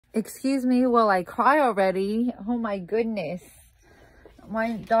Excuse me while I cry already. Oh my goodness.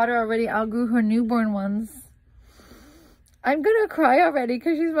 My daughter already outgrew her newborn ones. I'm gonna cry already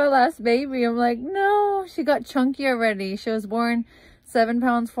because she's my last baby. I'm like, no, she got chunky already. She was born 7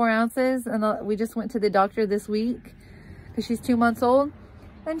 pounds 4 ounces, and we just went to the doctor this week because she's 2 months old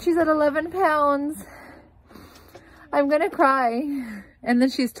and she's at 11 pounds. I'm gonna cry. And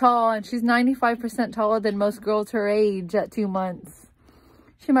then she's tall, and she's 95% taller than most girls her age at 2 months.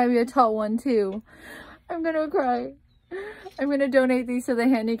 She might be a tall one too. I'm gonna cry. I'm going to donate these to the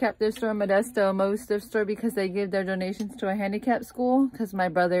handicap thrift store in Modesto, Mo's thrift store, because they give their donations to a handicap school. Because my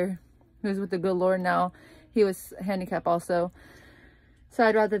brother, who's with the good Lord now, he was handicapped also. So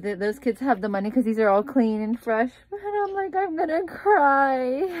I'd rather that those kids have the money because these are all clean and fresh. But I'm like, I'm going to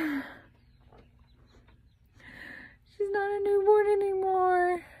cry. She's not a newborn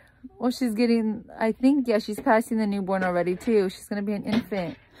anymore. Well, she's getting, I think, yeah, she's passing the newborn already too. She's going to be an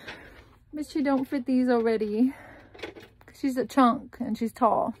infant. But she don't fit these already. She's a chunk and she's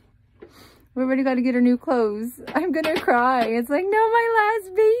tall. We already got to get her new clothes. I'm gonna cry. It's like, no, my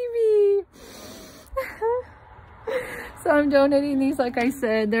last baby. So I'm donating these, like I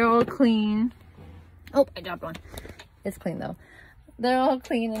said. They're all clean. Oh, I dropped one. It's clean though. They're all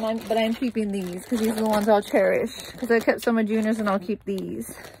clean, and but I'm keeping these because these are the ones I'll cherish. Because I kept some of Junior's, and I'll keep these.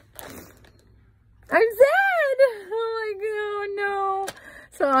 I'm sad. Oh my god, no.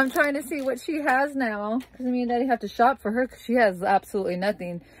 So I'm trying to see what she has now, because me and Daddy have to shop for her because she has absolutely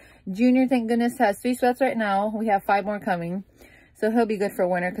nothing. Junior, thank goodness, has 3 sweats right now. We have 5 more coming. So he'll be good for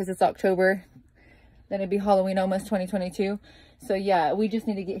winter because it's October. Then it'd be Halloween almost 2022. So yeah, we just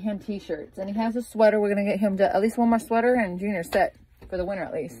need to get him t-shirts. And he has a sweater. We're going to get him at least 1 more sweater, and Junior's set for the winter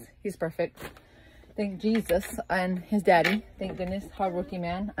at least. He's perfect. Thank Jesus and his daddy. Thank goodness. Hardworking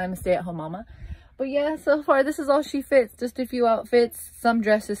man. I'm a stay-at-home mama. But yeah, so far this is all she fits. Just a few outfits, some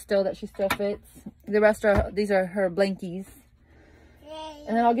dresses still that she still fits. The rest are, these are her blankies.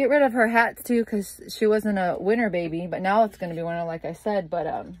 And then I'll get rid of her hats too, because she wasn't a winter baby, but now it's going to be winter, like I said. But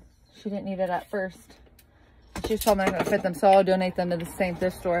she didn't need it at first. She's probably not going to fit them, so I'll donate them to the same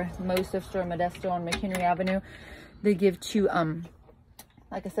thrift store, Mo's thrift store, Modesto on McHenry Avenue. They give to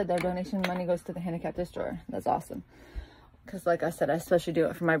like I said, their donation money goes to the handicap thrift store. That's awesome. Because like I said, I especially do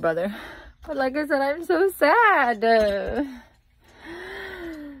it for my brother. But like I said, I'm so sad.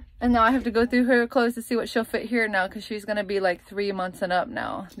 And now I have to go through her clothes to see what she'll fit here now. Because she's going to be like 3 months and up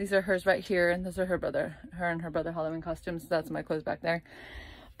now. These are hers right here. And those are her and her brother Halloween costumes. So that's my clothes back there.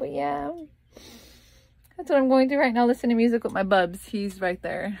 But yeah. That's what I'm going through right now. Listening to music with my bubs. He's right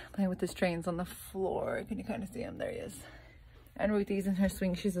there playing with his trains on the floor. Can you kind of see him? There he is. And Ruthie's in her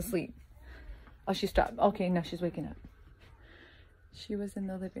swing. She's asleep. Oh, she stopped. Okay, now she's waking up. She was in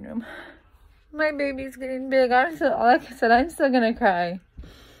the living room. My baby's getting big. I'm so, like I said, I'm still gonna cry.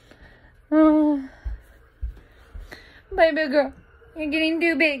 Oh, baby girl, you're getting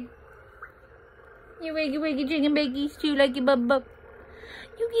too big. You wiggy chicken bagies too, like your bub bub.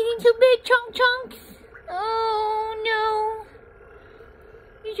 You're getting too big, chunks. Oh no.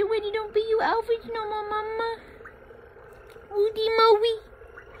 You should ready don't be you outfits no more, mama. Woody Mowie.